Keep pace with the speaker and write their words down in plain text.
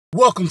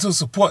Welcome to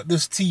Support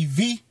This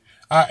TV.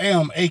 I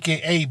am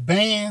aka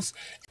Bands,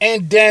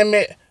 and damn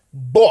it,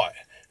 boy,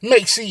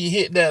 make sure you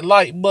hit that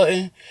like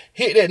button,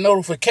 hit that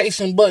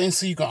notification button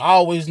so you can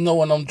always know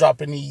when I'm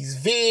dropping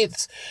these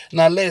vids.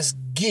 Now let's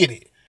get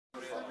it.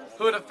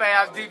 Hood of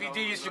Fabs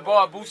DVD, it's your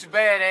boy Boosie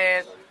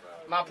Badass.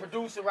 My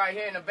producer right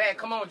here in the back.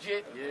 Come on,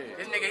 Jit. Yeah.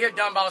 This nigga here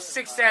done about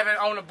 6'7"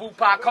 on the boot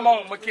pot. Come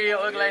on, Mikhail,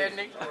 ugly ass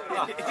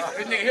nigga.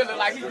 This nigga here look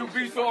like he do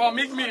beats for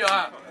Meek Mill,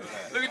 huh?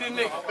 Look at this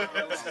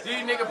nigga.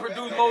 These niggas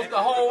produce most of the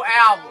whole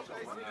album.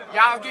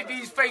 Y'all get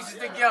these faces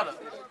together.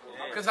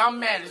 Cause I'm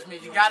mad as me.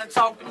 You gotta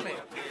talk to me.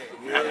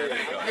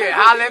 Yeah,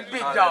 holla at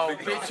Big Dog,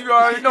 bitch. You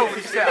already know what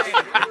he said.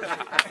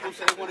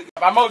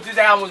 This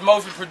album was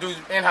mostly produced,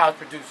 in-house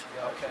produced.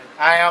 Okay.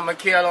 I am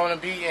Mikhail on the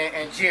beat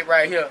and Jit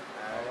right here.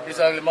 This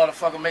ugly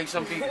motherfucker makes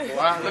some beats.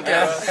 Huh? Look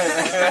at her.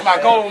 That's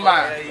my gold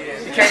mine.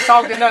 You can't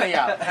talk to none of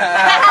y'all.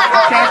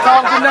 Can't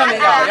talk to none of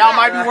y'all. Y'all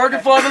might be working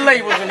for other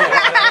labels in here.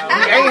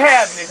 We ain't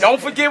having it.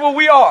 Don't forget what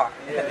we are.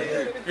 You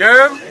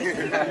heard me?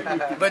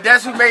 But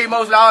that's who made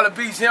most of all the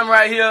beats. Him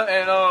right here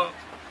and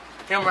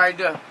him right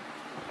there.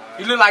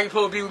 He look like he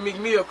supposed to be with Meek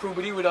Mill crew,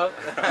 but he with us.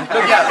 Look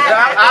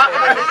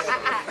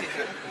at him.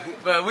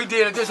 But we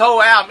did this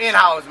whole album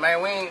in-house,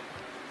 man. We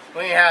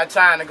ain't had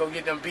time to go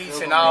get them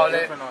beats and all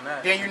that.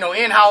 Then you know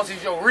in-house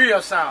is your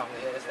real sound.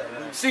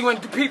 See,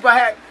 when the people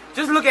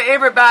just look at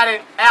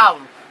everybody's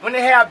album. When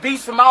they have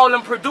beats from all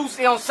them produced,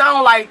 it don't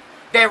sound like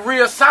that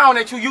real sound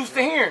that you used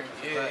to hearing.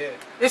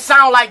 It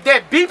sound like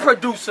that beat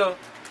producer,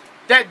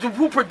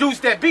 who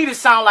produced that beat, it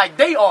sound like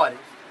they artist.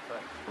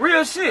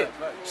 Real shit.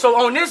 So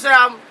on this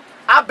album,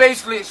 I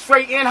basically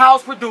straight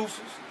in-house producers,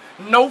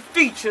 no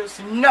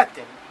features,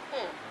 nothing.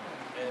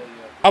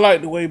 I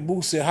like the way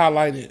Boosie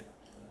highlighted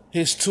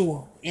his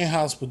two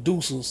in-house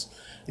producers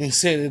and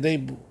said that they,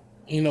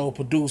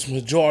 produced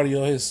majority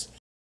of his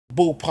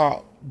Boo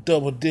Pop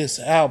double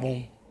disc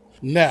album.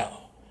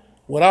 Now,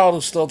 with all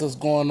the stuff that's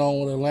going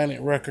on with Atlantic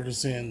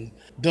Records and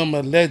them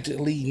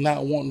allegedly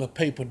not wanting to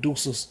pay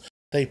producers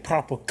they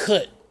proper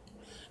cut,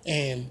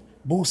 and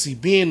Boosie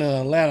being an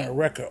Atlantic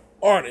record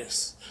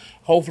artist,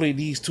 hopefully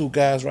these two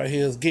guys right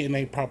here is getting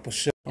a proper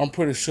share. I'm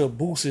pretty sure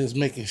Boosie is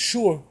making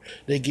sure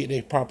they get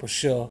their proper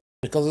share,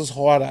 because it's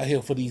hard out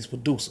here for these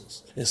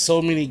producers. There's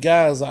so many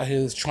guys out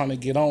here that's trying to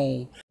get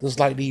on, just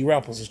like these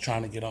rappers is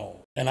trying to get on.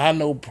 And I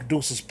know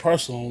producers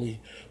personally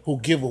who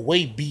give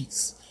away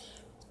beats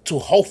to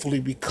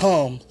hopefully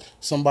become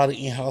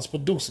somebody in-house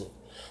producer.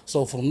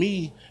 So for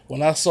me,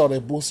 when I saw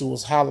that Boosie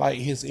was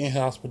highlighting his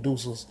in-house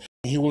producers,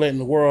 and he was letting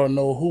the world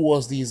know who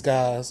was these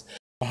guys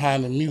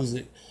behind the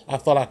music, I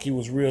felt like he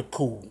was real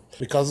cool.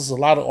 Because there's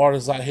a lot of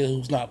artists out here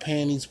who's not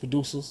paying these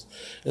producers.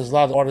 There's a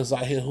lot of artists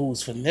out here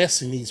who's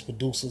finessing these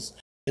producers.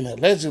 And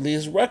allegedly,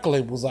 it's record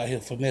labels out here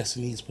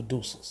finessing these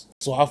producers.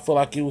 So I feel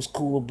like it was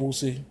cool of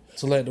Boosie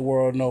to let the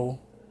world know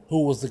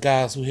who was the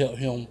guys who helped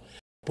him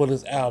put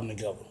his album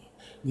together.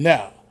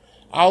 Now,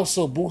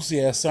 also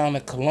Boosie has signed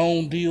a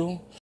Cologne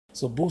deal.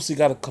 So Boosie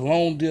got a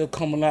Cologne deal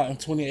coming out in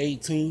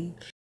 2018.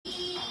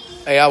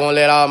 Hey, I want to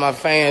let all my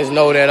fans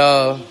know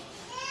that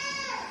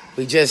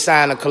we just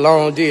signed a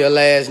Cologne deal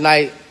last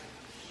night.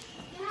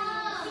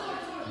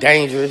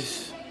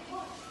 Dangerous.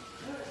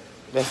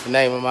 That's the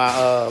name of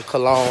my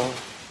Cologne.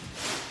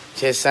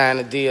 Just signed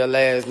a deal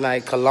last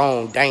night.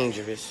 Cologne,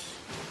 Dangerous.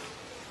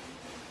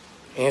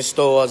 In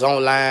stores,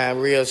 online,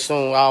 real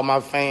soon. All my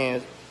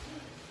fans,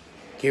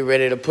 get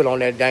ready to put on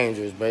that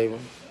Dangerous, baby.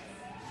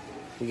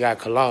 We got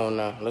Cologne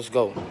now. Let's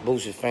go.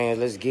 Boosie fans,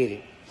 let's get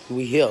it.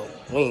 We here.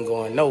 We ain't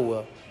going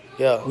nowhere.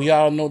 Yeah. We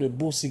all know that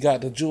Boosie got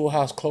the Jewel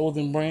House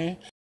clothing brand.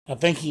 I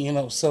think he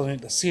ended up selling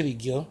it to City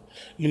Gear.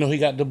 He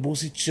got the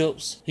Boosie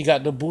chips. He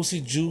got the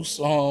Boosie juice,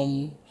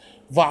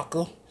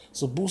 vodka.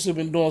 So Boosie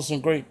been doing some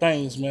great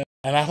things, man.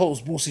 And I hope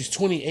Boosie's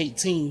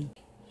 2018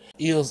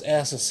 is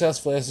as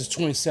successful as his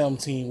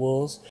 2017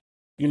 was.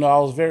 I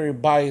was very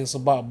biased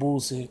about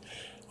Boosie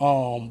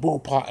Boo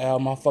Pop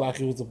album. I feel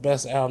like it was the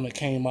best album that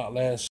came out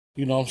last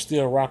year. I'm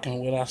still rocking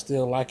with it. I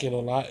still like it a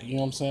lot. You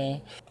know what I'm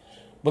saying?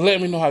 But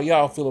let me know how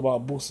y'all feel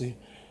about Boosie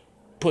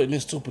putting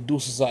his two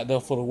producers out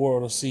there for the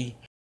world to see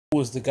who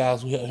is the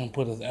guys who helped him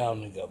put his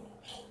album together.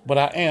 But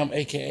I am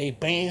aka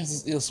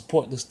Bands. This is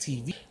Support This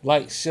TV.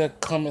 Like, share,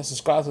 comment,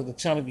 subscribe to the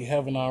channel if you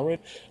haven't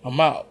already. I'm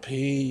out.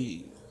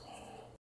 Peace.